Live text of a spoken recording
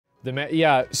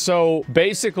Yeah, so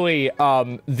basically,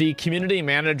 the community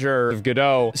manager of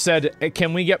Godot said,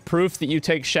 can we get proof that you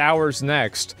take showers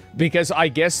next? Because I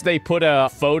guess they put a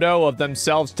photo of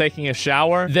themselves taking a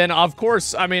shower. Then, of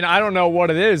course, I mean, I don't know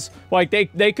what it is. Like,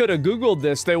 they could have Googled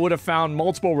this. They would have found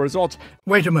multiple results.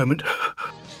 Wait a moment.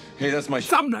 Hey, that's my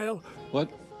thumbnail. What?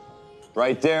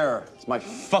 Right there. It's my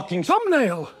fucking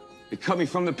thumbnail. They cut me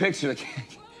from the picture.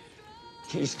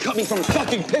 He's cut me from the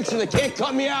fucking picture. They can't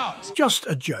cut me out. Just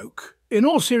a joke. In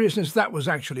all seriousness, that was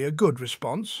actually a good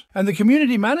response. And the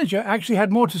community manager actually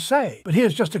had more to say. But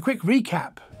here's just a quick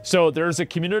recap. So there's a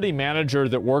community manager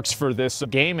that works for this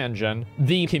game engine.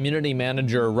 The community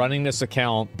manager running this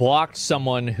account blocked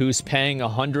someone who's paying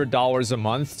 $100 a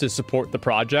month to support the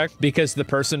project because the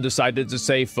person decided to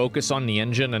say focus on the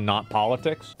engine and not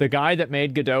politics. The guy that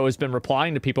made Godot has been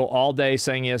replying to people all day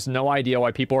saying he has no idea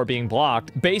why people are being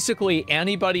blocked. Basically,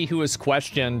 anybody who has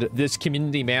questioned this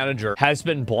community manager has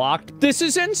been blocked. This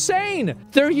is insane!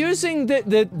 They're using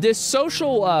this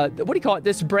social, what do you call it,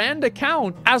 this brand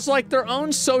account as like their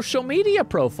own social media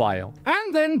profile.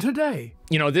 And then today.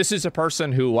 You know, this is a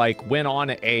person who like went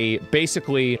on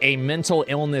basically a mental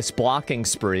illness blocking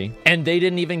spree, and they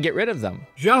didn't even get rid of them.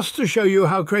 Just to show you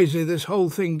how crazy this whole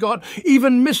thing got,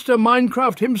 even Mr.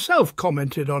 Minecraft himself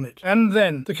commented on it. And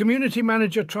then the community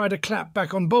manager tried a clap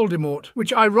back on Voldemort,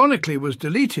 which ironically was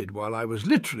deleted while I was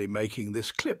literally making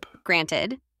this clip.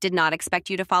 Granted. Did not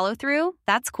expect you to follow through?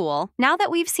 That's cool. Now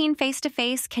that we've seen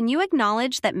face-to-face, can you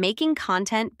acknowledge that making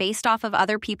content based off of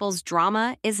other people's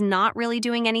drama is not really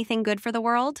doing anything good for the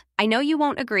world? I know you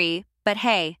won't agree, but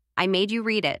hey, I made you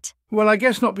read it. Well, I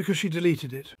guess not because she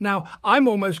deleted it. Now, I'm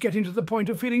almost getting to the point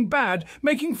of feeling bad,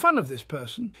 making fun of this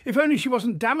person. If only she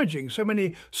wasn't damaging so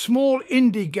many small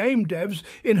indie game devs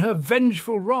in her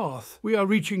vengeful wrath. We are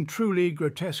reaching truly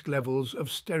grotesque levels of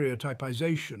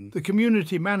stereotypization. The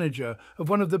community manager of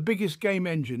one of the biggest game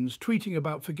engines tweeting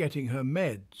about forgetting her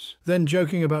meds, then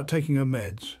joking about taking her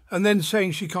meds, and then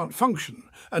saying she can't function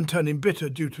and turning bitter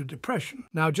due to depression.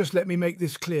 Now, just let me make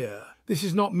this clear. This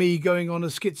is not me going on a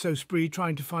schizo spree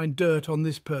trying to find dirt on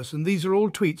this person. These are all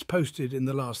tweets posted in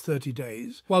the last 30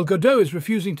 days, while Godot is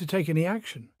refusing to take any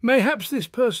action. Mayhaps this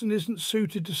person isn't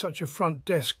suited to such a front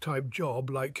desk type job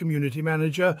like community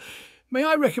manager. May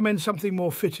I recommend something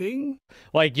more fitting?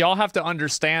 Like, y'all have to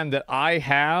understand that I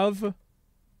have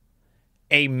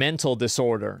a mental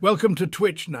disorder. Welcome to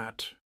Twitch, Nat.